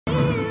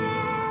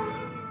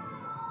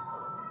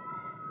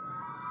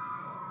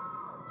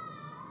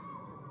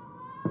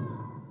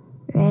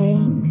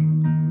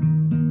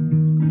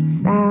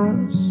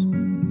falls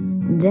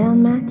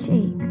down my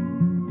cheek.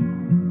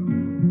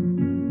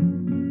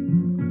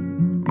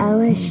 I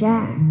wish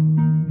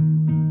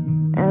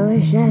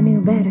I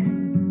knew better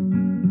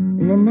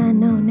than I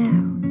know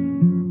now.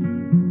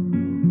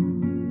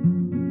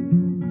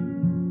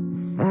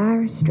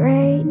 Fire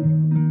straight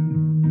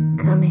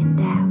coming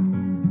down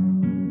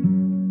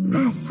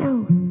my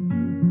soul.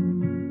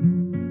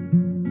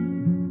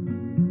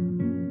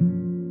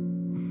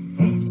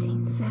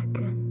 15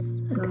 seconds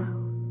ago,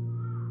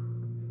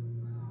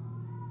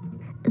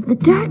 as the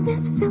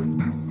darkness fills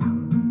my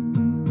soul,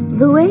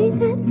 the way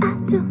that I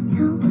don't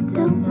know.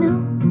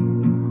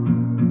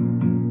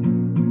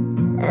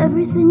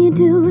 Everything you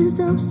do is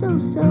so.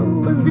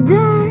 As the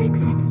dark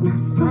fits my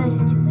soul,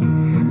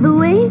 the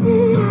way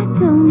that I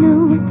don't know.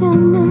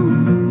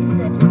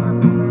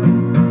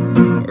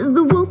 As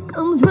the wolf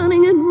comes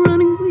running and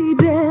running me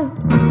down.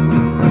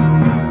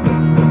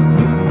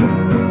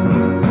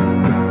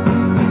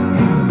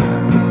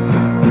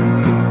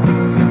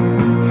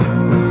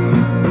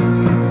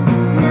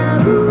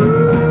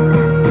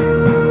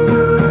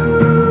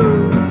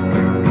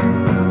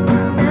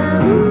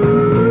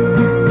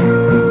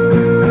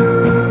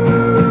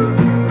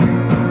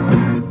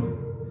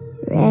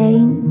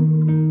 Rain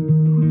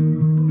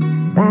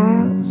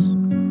falls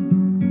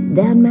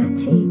down my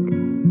cheek.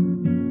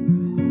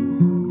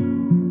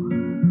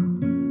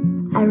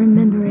 I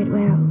remember it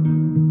well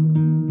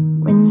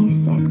when you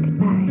said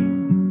goodbye,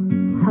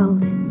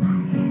 holding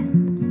my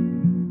hand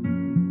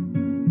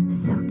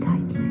so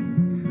tightly.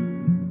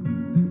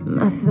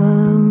 My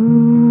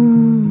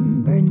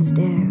phone burns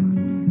down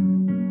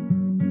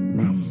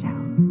my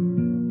soul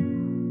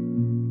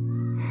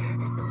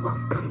as the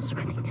wolf comes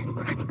running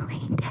away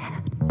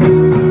dead.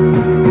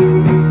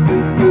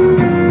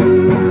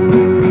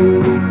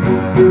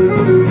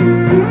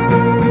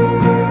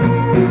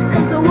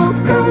 As the wolf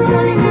comes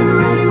running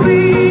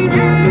away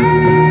dead.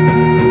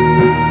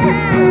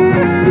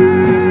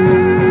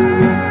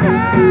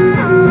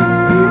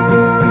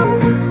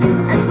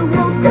 As the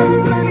wolf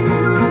comes running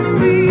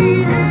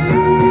away dead.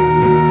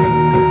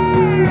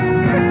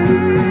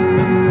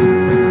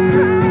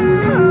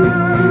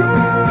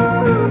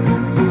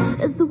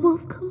 As the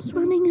wolf comes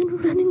running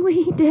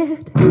away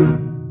dead.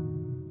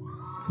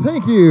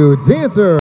 Thank you, dancer.